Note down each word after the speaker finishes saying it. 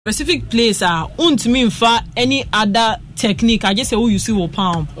specific place untumi mfa any other technique. I just say you see wo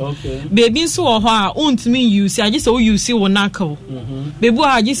palm. Okay. Baby so untumi use. I just say you see wo knuckle. Baby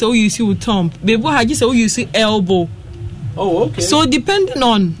I just say you see wo thumb. Baby I just say you see elbow. Oh, okay. So depending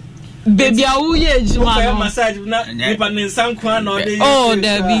on baby massage na oh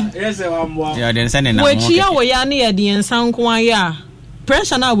Debbie. Yes, yeah, then sending na. We chia we ya na ye de nsankwan ya.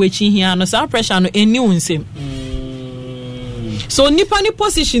 Pressure na we chi hia no sa pressure no eni unsem. So nipa ni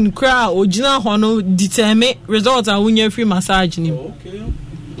position kra ogina ho no determine result a wonya free massage ni.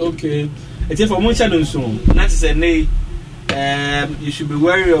 Okay. It's for mon channel so. That is a nay you should be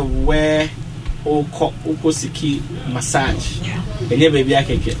wary of where okosiki massage. Enye baby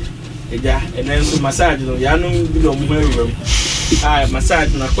akeke. Eja and then so massage no ya no bi do mo hwewem.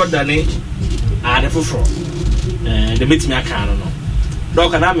 Massage na koda ne the foforo. The metimi aka no.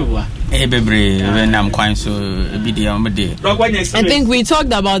 Doc na me boa. Bebre when I'm quite so video on day. I think we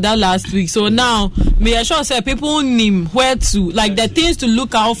talked about that last week. So now me sure say people name where to like the things to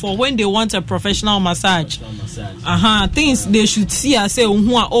look out for when they want a professional massage. Things they should see and say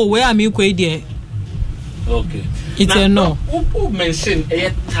oh where am I going there? Okay. It's now, a no. Who mention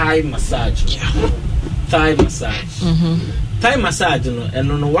a Thai massage? Thai massage. Thai massage, and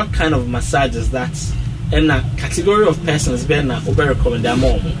no what kind of massage is that? And a category of persons being over recommend them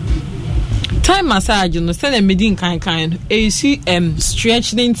more. Thai massage, send a medin kind. You see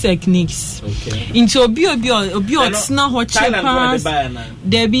stretching techniques. Okay. Into obi otsna ho chepa.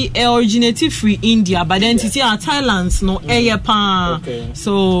 There be originated free India, but then it's Thailand no pa. Okay.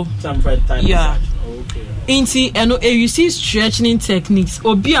 So some Thai massage. Okay. Into you see stretching techniques.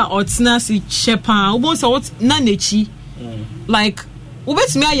 Obi otsna si chepa. Obo so what na nechi. Like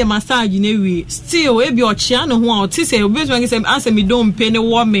ubetumi aye massage na we still ebi ochia no ho a otise ubetumi say answer me don't pay no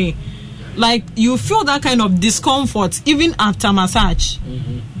war me. Like you feel that kind of discomfort even after massage.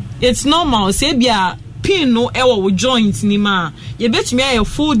 It's normal. Say bia pain no ewo with joints ni ma. You betumi aye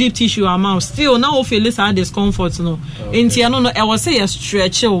full deep tissue amount still now we feel that discomfort no. Enti no e was say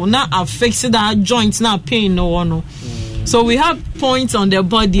stretch na affect that joint na pain no no. So we have points on the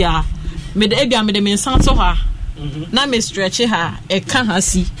body me de ebia me de mensan to ha. Na me stretch her e kan ha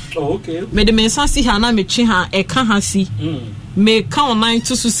si. Oh, okay. Me de mensan si ha na me chi ha e kan ha si. Me count 9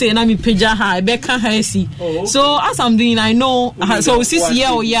 to say na me peja ha e be kan ha si. So as I'm doing I know so this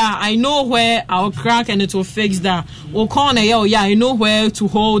yeah I know where I'll crack and it will fix that. Or corner yeah I know where to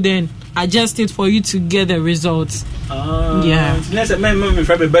hold and adjust it for you to get the results. Yeah. Let's me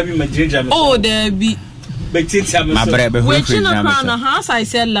from baby my ginger. Oh there be my brother which in a house I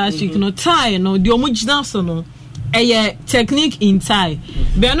said last week no tie no the omugina so no a technique in Thai.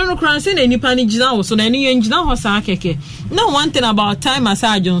 But no crown say any panic now, so any engine horse keke. Now one thing about Thai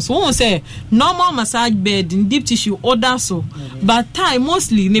massage, so won't say normal massage bed in deep tissue or that so. But Thai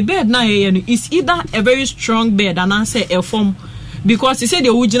mostly the bed now is either a very strong bed and I say a form because they say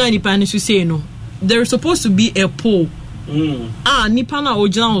the original Nippon to say no. There's supposed to be a pole. Nipa na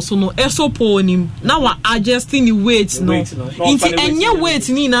original so no eso pole nim na wa adjusting the weight no inti enye weight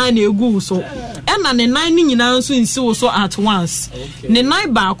ni na egu so na ne nan ni nyina nso nsi so at once ne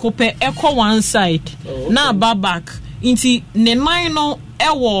nan ba ko pe ekọ one side na back inti ne nan no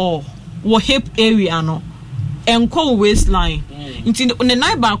wo hip area no enko waistline inti ne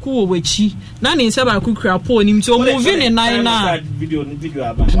nan ba ko wo wachi na ne nsa ba ko kra pole nim to move ne nan na video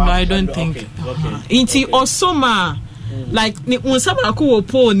I don't think inti osoma like unsaba ko wo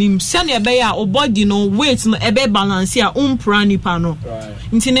pole nim sane ebe ya o body no weight no ebe balance ya umpra nipa no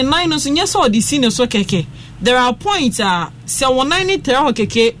nti ne nine no so nya so the scene so keke there are points se won nine ni tere ho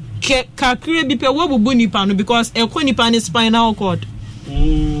keke kakire bi pe wo bubu nipa no because e ko nipa ni spinal cord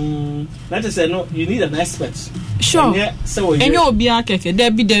that is no you need an expert. Sure. And you'll be a keke.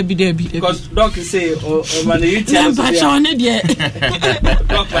 Debbie. Because doctor say, man, you tell me.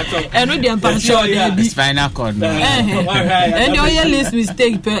 Spinal cord. And your list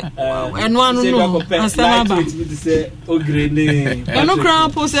mistake. And one no. And no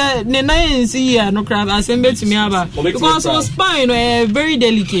crap was a nine see no crap. I send it to me about because our spine very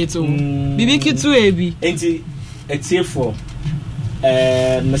delicate. BBQ too heavy. Ain't it's here for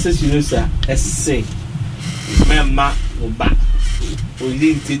Mrs. Yunusa say. Mama oba o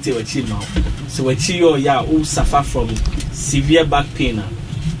didn't tete wachi now so wachi yo ya o suffer from severe back pain.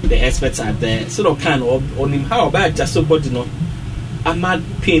 The experts are there so no kind of on him how about just so body no amad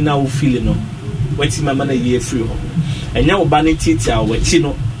pain now feeling no wachi mama na ye free ho enya oba ne tete a wachi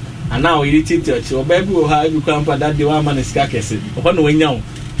no and now you tete wachi oba bi o ha you can pa that the one man is kakese o no wenya o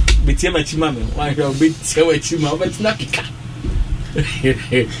betie machi mama why you betie wachi mama but na kika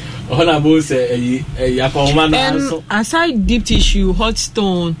And aside deep tissue, hot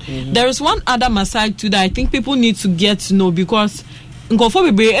stone, there is one other massage too that I think people need to get to know, because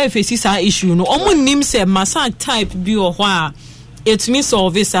if issue no name say massage type be or why it means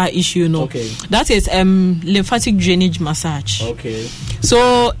solve this issue no. Okay. That is lymphatic drainage massage. Okay.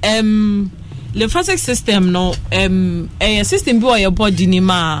 So lymphatic system no a system be your body ni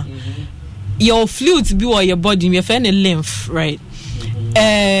ma your fluids be your body me find a lymph, right?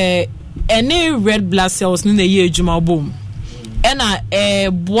 Any red blood cells in the year juma boom. And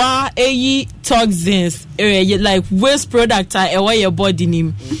bois toxins like waste product your body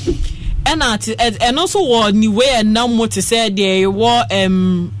name. And also what new way and now what to say there were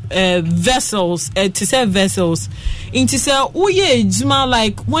vessels to say vessels into say juma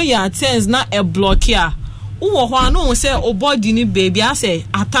like when you attends not a block here. No say oh body ni baby I say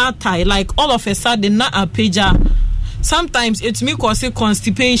atatai like all of a sudden not a pager. Sometimes it's me cause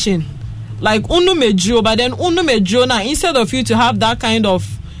constipation. Like unu medro, but then unu medro now instead of you to have that kind of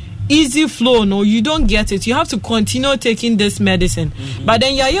easy flow, no, you don't get it. You have to continue taking this medicine. But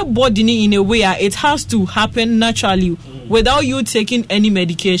then your body in a way it has to happen naturally without you taking any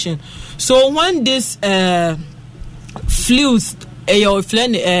medication. So when this fluids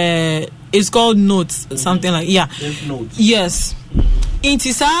it's called notes, something like notes. Yes. It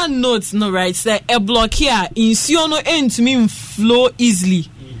is our notes, no right? It's like a block here in no end to me flow easily.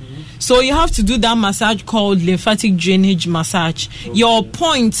 So you have to do that massage called lymphatic drainage massage. Okay. Your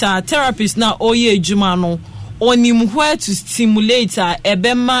point therapist now oye jumano onim where to stimulate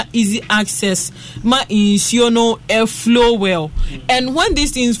ebema easy access ma insiono air flow well. And when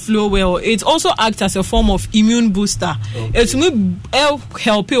these things flow well, it also acts as a form of immune booster. Okay. It will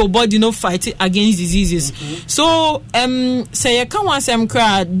help your body fight it against diseases. So say you can want some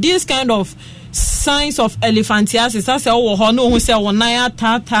this kind of signs of elephantiasis, I say who say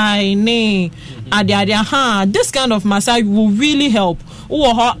this kind of massage will really help.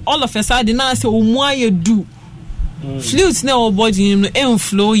 All of a sudden I say why you do fluids now body and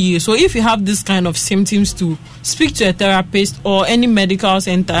flow you. So if you have this kind of symptoms, to speak to a therapist or any medical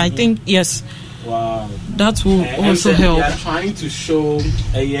center. I think yes. Wow. That will also help. We are trying to show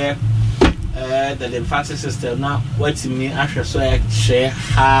the lymphatic system now. What you mean actually so I share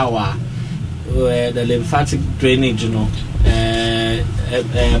how the lymphatic drainage, and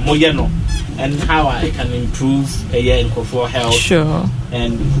how I can improve for health, sure,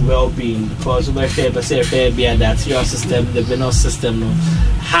 and well-being, because we share that your system, the venous system,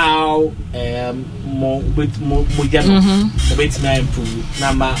 how more a bit more improve.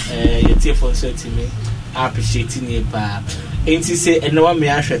 Number your phone said to me, appreciating it, and she say, and no me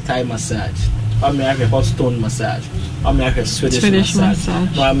actually Thai massage. I may have a hot stone massage. I may have a Swedish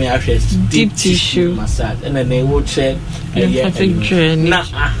massage. No, I may have a deep tissue massage. And then they will check lymphatic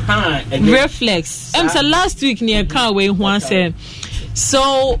drainage. Reflex. So last week near car way one said.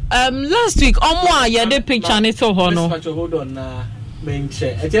 So last week yeah the picture and it's all hold on main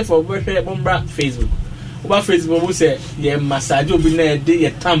chair. I just for Facebook. Over Facebook we say yeah massage will be there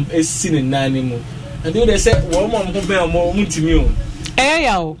your thumb is seen in animal. And they say one more multi-million.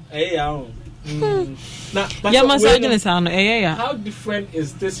 Now, how different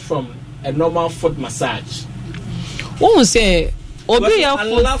is this from a normal foot massage? One say, I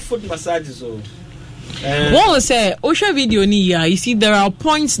love foot massages. One say, Osha video niya. You see, there are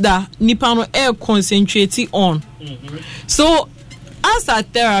points that Nipano air concentrating on. So, as a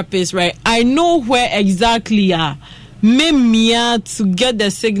therapist, right, I know where exactly to get the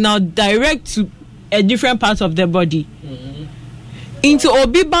signal direct to a different part of the body. Into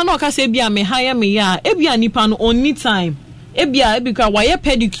obi bano ka se bia me hire me ya ebia nipa no only time ebika why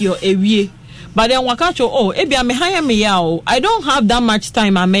pedicure ewie but then wakacho ebia me hire me ya I don't have that much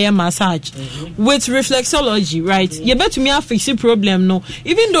time I may massage with reflexology, right? You bet me a fix the problem no,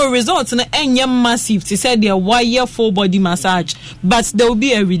 even though results na enye massive to say there wire full body massage, but there will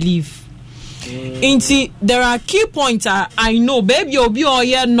be a relief. Into there are key points I know baby obi or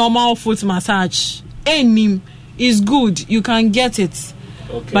normal foot massage enim is good, you can get it.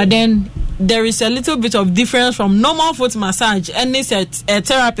 Okay. But then there is a little bit of difference from normal foot massage and it's a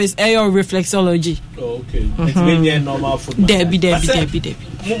therapist or reflexology. Okay. It's mainly normal foot massage. Debbie.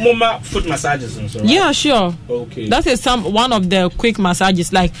 Mama foot massages and so right? Yeah, sure. Okay. That is one of the quick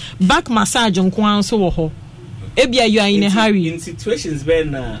massages, like back massage on kwan so Ebia, you are in a hurry. In situations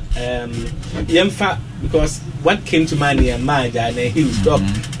when because what came to mind in mind and he was up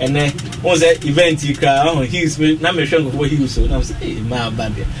and then was that event you can he was not me sure before he was so now say my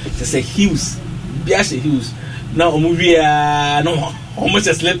bad to say he was biased he was now movie no almost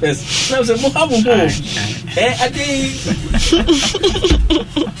a slippers now say mo have mo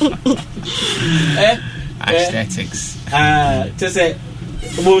aesthetics just say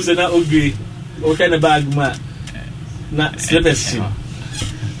mo say na ogre o kind of bag ma na slippers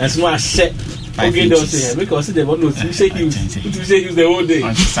and so I share okay don't say because they want to say you the whole day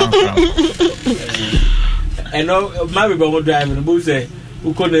and no my people driving mo say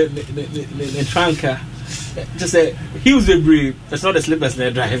who call the trunker just say he was a brave. That's not the slippers they're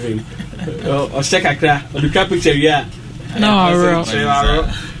driving. Or check a crack or the car picture. Yeah, no,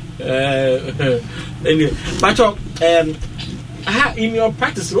 anyway, but in your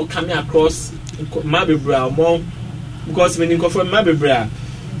practice, what coming across Mabe Bra more because when you go from Mabe Bra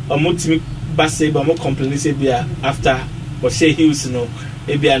or multi basse, but more complaints after or say he was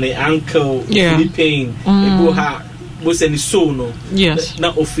maybe an ankle, pain, was any so no yes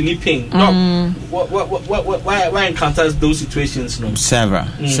not of Philippine no why encounters those situations no several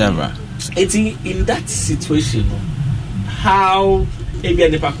it's in that situation no how maybe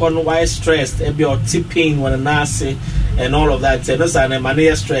the pakon why stressed maybe or tipping when a nurse and all of that that's an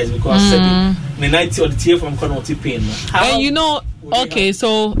mania stress because the night or the tear from corner tipping and you know okay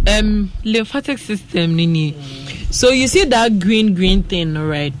so lymphatic system nini so you see that green thing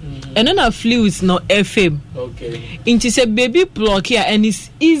right and then a fluids no FM. Okay. Into say baby block here and it's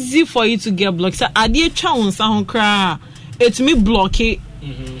easy for you to get blocked. So adie chance on cry. It me block it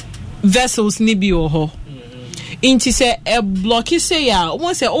vessels ni bi oho. Into say a block say ya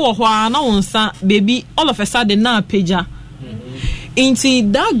once say oh na wonsa baby all of a sudden na pager. Into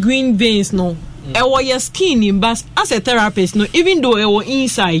that green veins no. Ewo your skin in bas as a therapist no even though ewo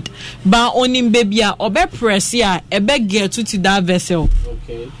inside but on him baby obe press ya ebe get to that vessel.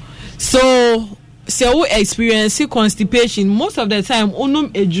 Okay. So we experience constipation most of the time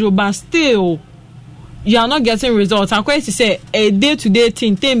unum ejuro but still you are not getting results. I'm going to say a day-to-day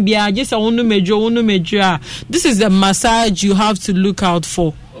thing bia just unum ejuro. This is the massage you have to look out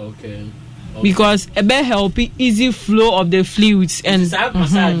for. Okay. Because a better help easy flow of the fluids and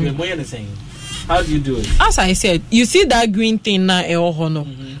massage how do you do it? As I said, you see that green thing now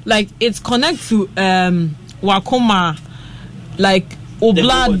like it's connected to wakoma like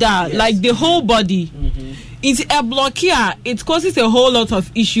oblada yes. Like the whole body. It's a block here. It causes a whole lot of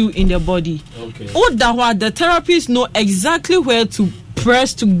issue in the body. Okay. The therapists know exactly where to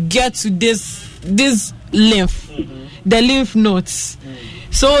press to get to this lymph, the lymph nodes.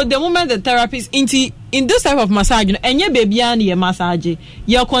 So the moment the therapist in this type of massage, and your baby and your massage,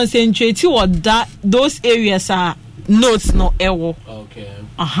 you're concentrating on that those areas are nodes no error. Okay.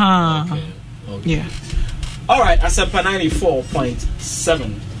 Okay. Yeah. All right, Asempa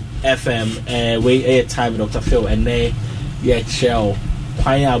 94.7 FM. We air time, Dr. Phil, and they chill.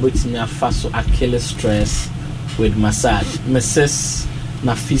 Why are we to fast Achilles stress with massage? Mrs.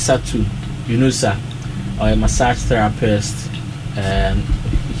 Nafisa too, Yunusa, or a massage therapist.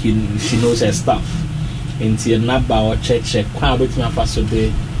 She knows her stuff. Into a naba or check. Why are we to fast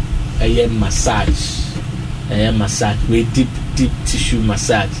today? A massage, with deep tissue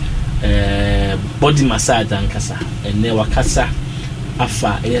massage. Body massage and kasa and ne wakasa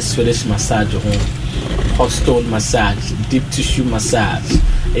afa Swedish massage hot stone massage, deep tissue massage,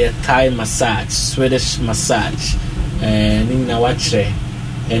 Thai massage, Swedish massage and na wachre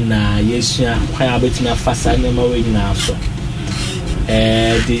and yesua kwan abetumi afasa na ma we nyina so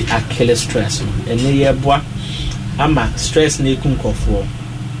the Achilles stress and ne yeboa ama stress na ekunkofo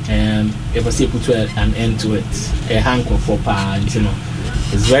if I say put an end to it hanko for pa you know.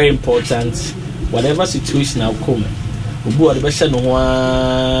 It's very important. Whatever situation I'll come, Ubu at the best no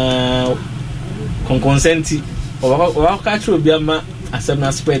consenti or catch will be a ma as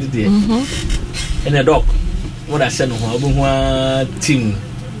I'm spread there. And a dog. What I said no team.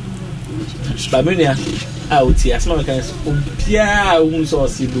 Babunia out here. As long as Ubia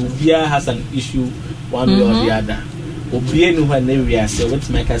Ubia has an issue one way or the other. Ubia no one area say what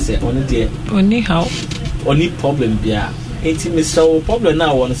make I say only there. Only how? Only problem bia. Ain't Mr. problem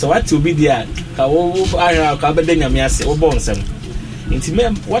now one so what will be there?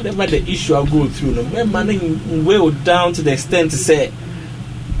 Whatever the issue I'll go through, no man well down to the extent to say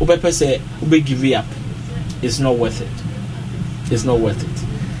Obepe say Obe give it up. It's not worth it. It's not worth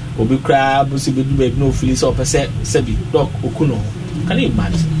it. Obe crab, no feelings or sebi dog okuno. Can you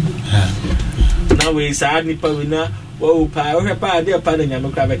imagine? Now we sad nipa winner. Oh, pa dear pan and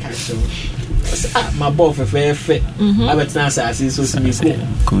I'm crab catch. My boy for fair fit. I bet now say so me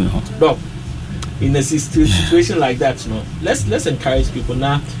cool. Dog. In a situation like that, no. Let's encourage people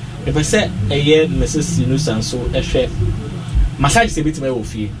now. If I say a year, Mrs. Sinus and so a chef, massage say bit me wo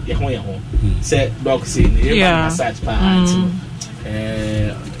fie ye ho say doc say ne massage pa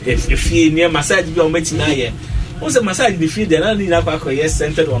if you near massage bi o meti na ye what's a massage the feel there na yes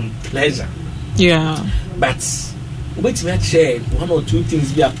centered on pleasure but wait me share one or two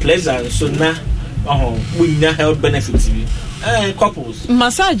things be a pleasure so na we na health benefits couples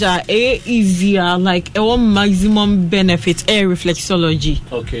massage easier like a maximum benefit reflexology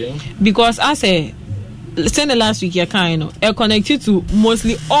because as I said the last week you're connected to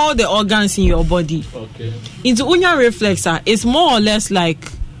mostly all the organs in your body into unya reflexer it's more or less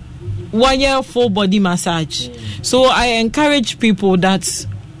like 1 year full body massage so I encourage people that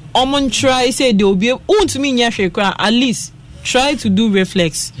try say they will be able to me at least try to do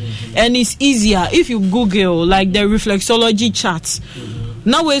reflex and it's easier if you Google like the reflexology charts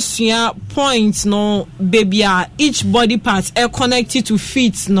now we see points no baby each body part are connected to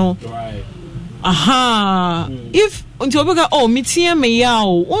feet no if until we go me tie me ya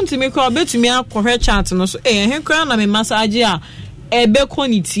o me ko betumi akɔhwɛ chart no so kra na me massage be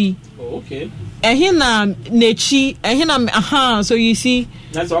koniti na nechi na so you see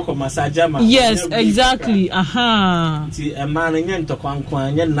that's all massage yes exactly ti e man nya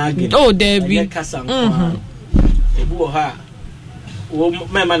ntokwankwan nya nagin there be ebu ha wo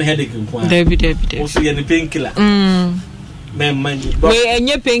me man headache nkwan there be wo so ye ne painkiller me man we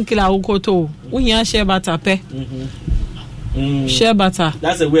enye painkiller ukoto uhia share butter pe share butter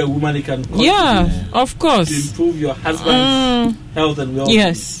that's a way a woman can of course to improve your husband's health and well-being.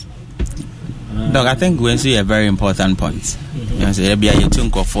 Yes Doc, I think we see a very important point. You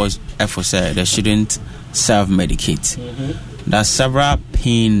think of effort they shouldn't self-medicate. There's several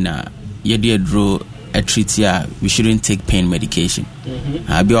pain you draw a treat here. We shouldn't take pain medication.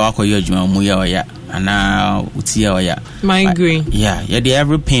 Migraine.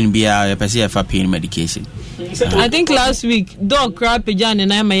 Every pain be a pain medication. I think last week, Doc Rapijan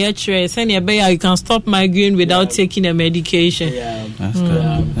and I may try you can stop migraine without taking a medication. That's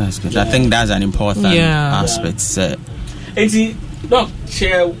good. That's good. I think that's an important aspect. Doc,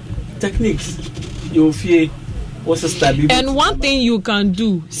 share techniques. You feel what's a study. And one thing you can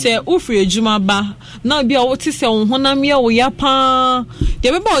do, say ufre juma ba na bia woti se honam ye wo ya pa.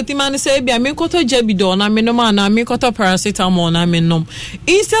 De be ba oti man say bia me koto jabido na me no ma na me koto paracetamol na me nom.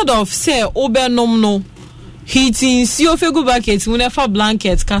 Instead of say obenom no heating, see if you go back it, we never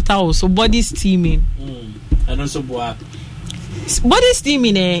blankets, cut out, so body steaming. And also body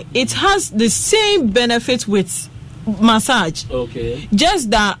steaming, it has the same benefit with massage. Just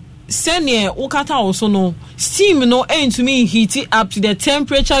that senior ukata also no steam no aim to me heat it up to the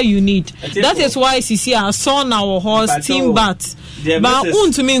temperature you need. That is why CC our son our horse steam bath. But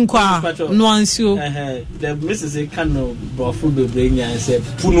to me nkwa no ansio. The Mrs. Kano Bofu Bebrenya and said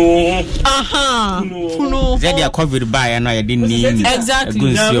Puno. Puno. They are covered by and I didn't need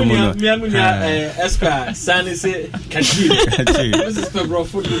exactly. Esca Sani say Mrs.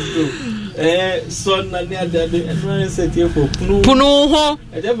 Bofu son and the other and one said here for Puno.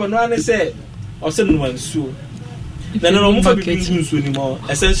 I never know say or send one so. You can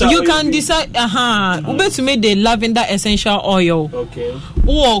decide to make the lavender essential oil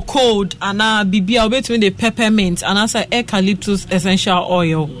or cold and bibia ube to make the peppermint and as eucalyptus essential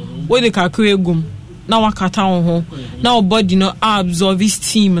oil where the kakure gum now wakata on now body no absorb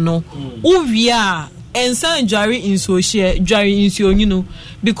steam no uvia and san dry in so you know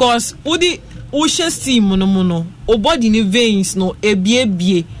because udi ocean steam no o body ni veins no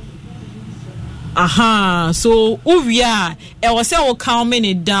ebie so uvia e was say calming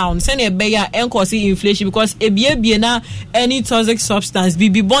it down send a beya and cause inflation because ebie na any toxic substance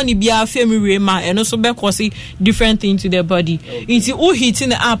be boni bia femi ma and also be cause different thing to the body it's u hitting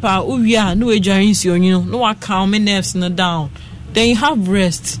the upper uvia no ejarin si onyu no wa calming nerves no down then you have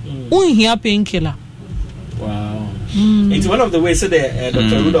rest here painkiller. Wow. It's one of the ways that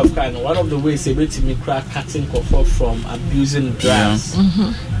Dr. Rudolph Khan, one of the ways they make me crack cutting comfort from abusing drugs.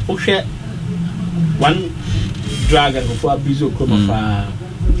 One drug and before abuse of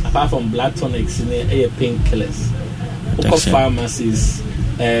apart from blood tonics in painkillers. Pharmacies,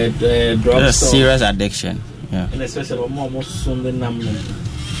 drugs. Serious addiction. And especially almost Sunday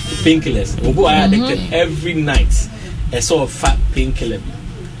painkillers. Who are addicted every night. A sort of fat painkiller.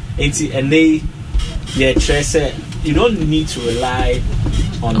 And they you don't need to rely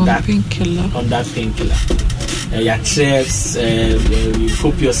on that painkiller. On that painkiller. Your chest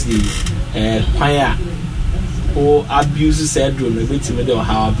copiously choir or abuses syndrome a bit to or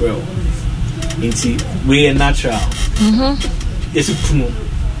how bro into way natural yes puno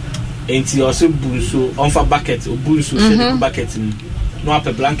into also bunso on for bucket or bunso bucket no up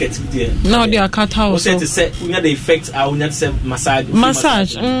a blanket there. No, they are cut out. Also, to say we the effect. I will not say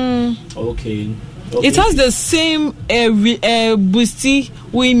massage. Okay. It has the same boosty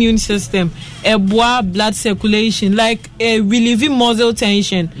immune system, blood circulation, like relieving muscle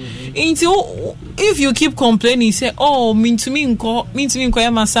tension. Until if you keep complaining, say, "Oh, mean to me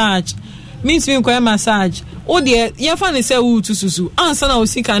massage." Oh dear, your fan say to susu. Answer now,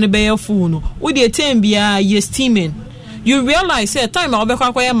 see can be your phone. Oh dear, 10 be steaming. You realize time I'll be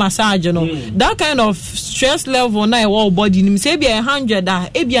quite massage, you know. That kind of stress level now our body say be 100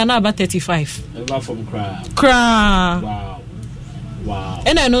 be another 35. From cry. Wow.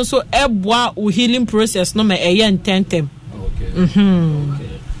 And then also healing process no me 10 tem. Okay.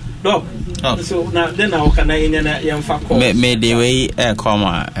 Doc. So now then how can I may the way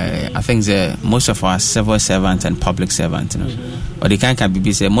I think most of our civil servants and public servants, you know, or they can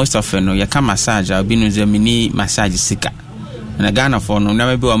be say most often you can massage or be no mini massage sika. And a Ghana for no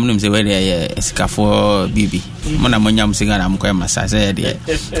never be a woman say where they sika for BB. Mona monyam siga na mko massage there.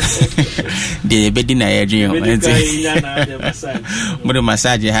 The bedina ya dream. Mo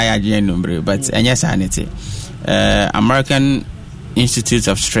massage higher dream number, but anya sanity. American Institute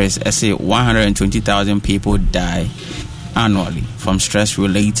of Stress, I say 120,000 people die annually from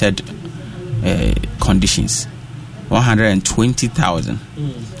stress-related conditions. 120,000.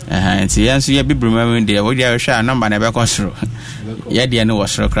 And so you be remembering there. What you share number never cost through. Yeah, the end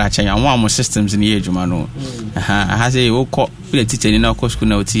was crashing. And one more systems in the age, man. I has a call the teacher in our school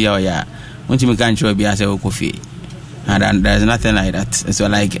now. Yeah, want to make sure be as a coffee. And there's nothing like that. So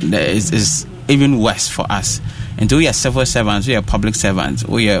like it's even worse for us. And we are civil servants, we are public servants,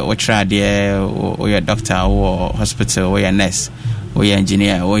 we are there, we are doctor, or hospital, we are nurse, we are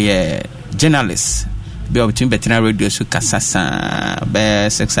engineer, we are journalists. Be between between radio so kasasa be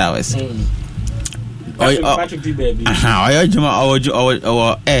 6 hours.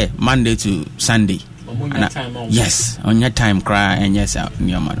 Monday to Sunday. Yes, on your time cry and yes out in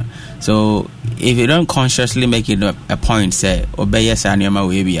your mother. So if you don't consciously make it a point, say obey yes and your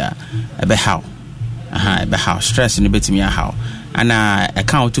way be a be how. But how stress in the bit me how and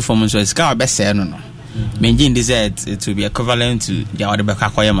account to form so it's got best say no. Menjin desert it will be equivalent to the other back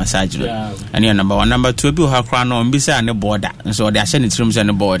acquire massage. And your number 1, number 2 be her crown on bisa and the border. And so they are sending rooms on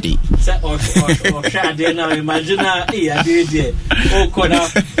the body. Imagine oh corner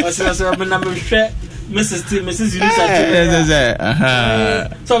or number Mrs.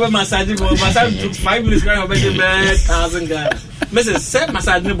 So massage 5 minutes going over 1,000 guys. Mrs. Set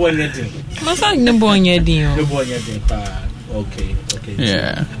massage no boy anything. Massage no boy anything. Okay.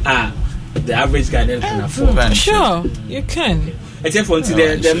 Yeah. The average guy then can afford. Sure, you can. Except for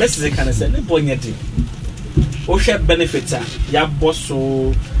the message can say no boy anything. O share benefits ya boss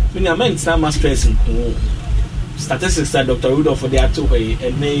so when you mean not much stress in statistics that Dr. Rudolph for the two way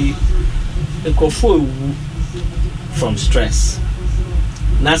and they go from stress.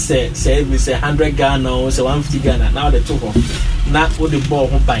 Now say we say 100 Ghana or say 150 Ghana. Now the two of now all the ball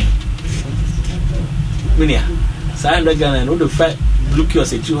home buying. Minia, 100 Ghana and all the fat look you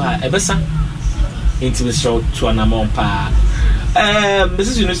say too high. Ever son into the show to an amount pa.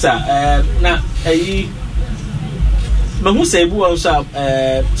 Mrs. Yunusa, now who say who also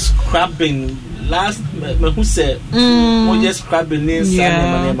scrapping last who said what just scrapping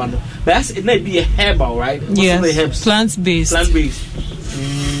inside but that's it may be a herbal, right? Yes, plant-based.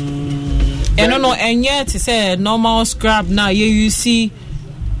 And no, and yet to say normal scrap now you see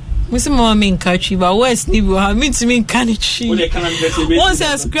Mr. Mom in country, but West Nibo have mean to mean Kanichi. Once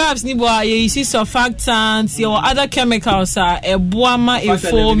a scraps Nibo, you see surfactants, your other chemicals are a boama, a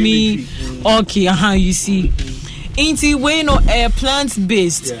foamy. Okay, you see. Inti way no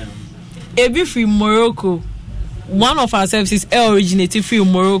plant-based. Every free Morocco. One of our services originated from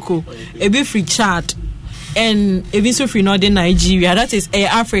Morocco. Every free Chad. And even so free northern Nigeria, that is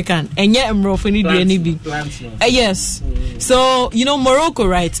African, and yet Morocco yes. So you know Morocco,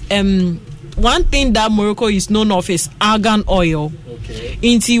 right? One thing that Morocco is known of is argan oil. Okay.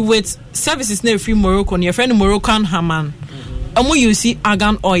 Into with services near free Morocco, your friend Moroccan Haman. And when you see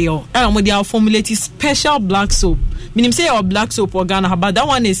argan oil, and when they are formulating special black soap, meaning say our black soap or Ghana, but that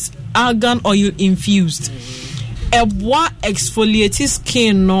one is argan oil infused. A what exfoliated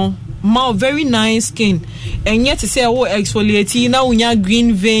skin no. Very nice skin, and yet to say exfoliate now when you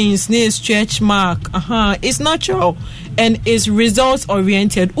green veins, near stretch mark. It's natural and it's results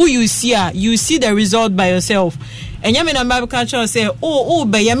oriented. You see the result by yourself. And you mean a culture say,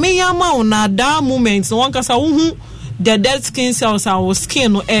 but you may na that moment. So one kasa the dead skin cells our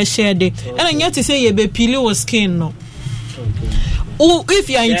skin no air share day, and yet to say you be peel your skin no. if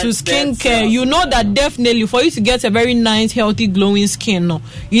you are into skincare, you know that definitely for you to get a very nice, healthy, glowing skin, no,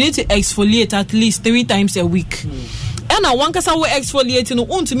 you need to exfoliate at least 3 times a week. And I want to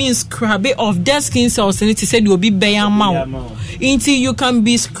exfoliating to mean scrub it off dead skin cells, and it said you'll be bare mouth until you can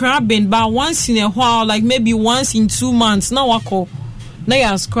be scrubbing, but once in a while, like maybe once in 2 months. Now I call now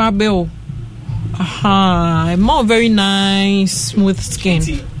you scrub it. More very nice, smooth skin.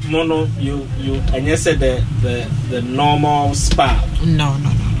 Mono, you and you said the normal spa. No.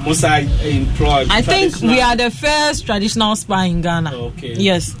 Most I employ. I think we are the first traditional spa in Ghana. Okay.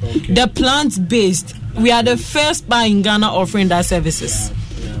 Yes. Okay. The plant-based. We are the first spa in Ghana offering that services.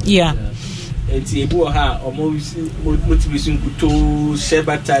 Yeah. It's a boha almost motivation to share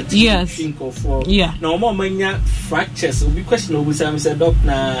better. Yes. Yeah. Now, more many fractures. Will be questionable. I said, Doc,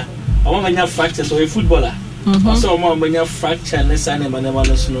 na. I want many fractures or a footballer. Also, more many fracture.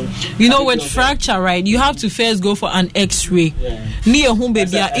 You know, with fracture, right? You have to first go for an X-ray. Near whom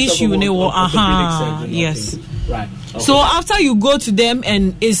baby issue. Yes. Right. Okay. So after you go to them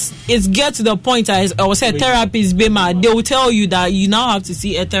and it's get to the point as I was saying, therapist Bema, they will tell you that you now have to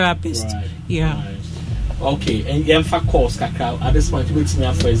see a therapist. Right. Yeah. Right. Okay. And for calls, Kakao, at this point, wait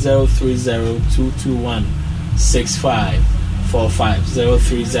me for 030-221-6545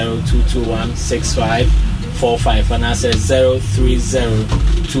 030-221-6545 and I said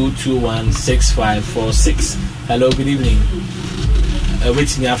 030-221-6546. Hello, good evening.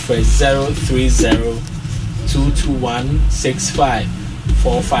 Wait me for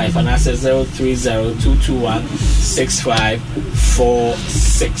 030-221-6545 and I said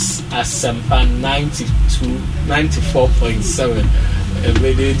 030-221-6546. Asempa 94.7.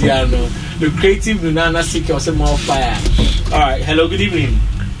 The creative Nunana Siki was more fire. Alright, hello, good evening.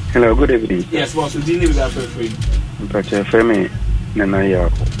 Hello, good evening. Yes, boss, we didn't leave that for free. But Femi Nanaya.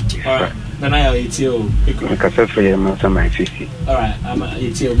 Alright, Nanaya, it's you. Because of my 50. Alright, I'm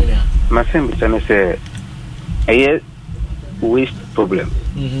it's you. My son say a waste problem.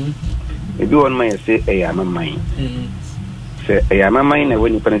 If you want my say, I am a mine. Say, I am a mine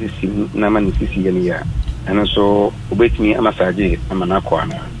when you penalty see Naman Sicilian. And also, wait me, I'm a massage, I'm an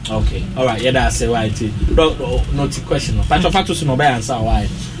aquana. Okay, all right, yeah, that's right. No question. But of fact, no answer why.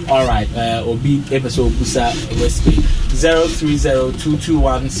 All right, Obi episode Busa West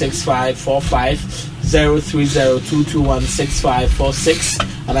 030-221-6545 030-221-6546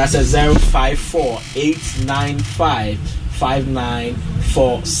 and that's a 054-895-5947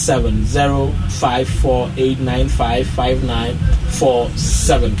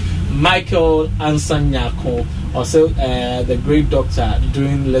 054-895-5947. Michael Ansanyako, also the great doctor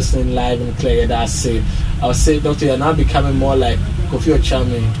doing listening live and clear. That's it. I'll say, doctor, you're now becoming more like Kofi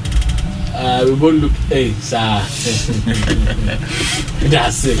Ochame. We both look, hey, sir.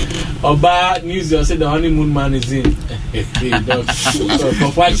 That's it. Oba News, you say the honeymoon man is in.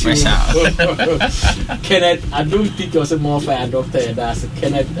 Kenneth, I don't think you're more for a doctor. That's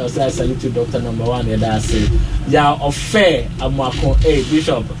Kenneth, I salute to doctor number 1. That's it. Yeah, of fair, I'm hey,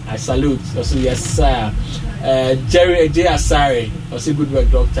 Bishop, I salute. Also, yes, sir. Jerry J. Asari, also good work,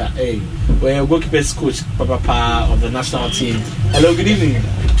 doctor. Hey, we're goalkeepers coach, Papa of the national team. Hello, good evening.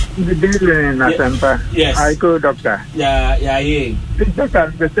 Good evening, Asempa. Yes. I go, doctor. Yeah.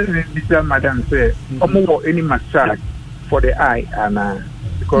 Doctor, the same madam say, any massage for the eye and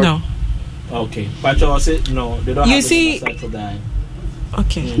because no. Okay, but you say no, they don't have any massage for the eye.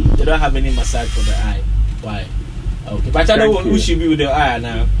 Okay. They don't have any massage for the eye. Why? Okay, but I know who should be with the eye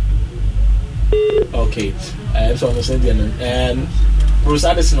now. Okay, so I'm saying Bruce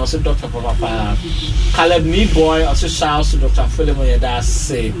Addison also Dr. Papa Caleb Needboy also shouts to Dr. Philemon Yadas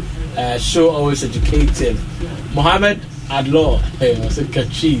say show always educative. Mohammed Adlaw also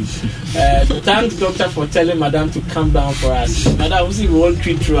Kachif. Thanks doctor for telling madam to come down for us. Madam we won't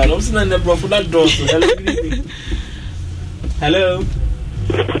treat through and also the bro for that door. So hello.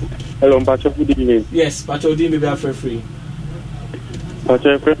 Hello, Pacho, good evening. Yes, Pacho Dean be free.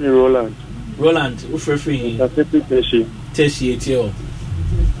 Pacho friend Roland, who free? Teshi ATO.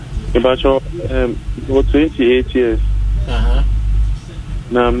 Pacho, for 28 years.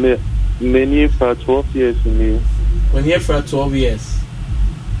 Now, many for 12 years in me. When you're for 12 years?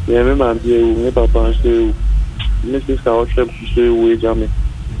 Yeah, my papa say, Mrs. Kawashep say, we jam it.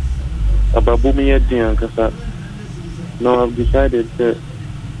 About booming at the Ankasa. Now I've decided to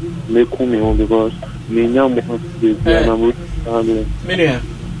make me home because me young the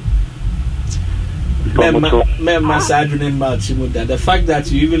fact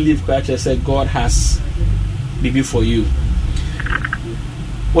that you even leave Christ said God has BB for you.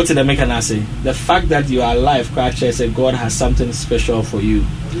 What did the American say? The fact that you are alive, Christ said God has something special for you.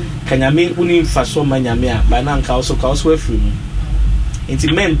 Can you mean only for so many by now also free me?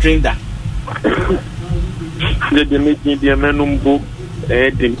 Into men drink that. The making the manum book,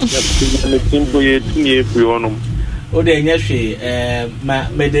 the simple year. Oh, the Yashi,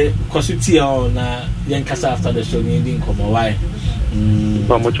 made the Cosuti on Yankasa after the show, needing come away.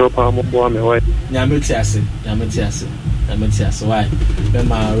 Yametias, why?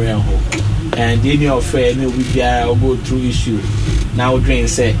 Remember, real hope. And then your friend will be go through issue. Now, drain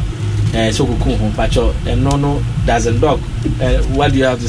say, so cool, Pacho, and no, doesn't dog. What do you have to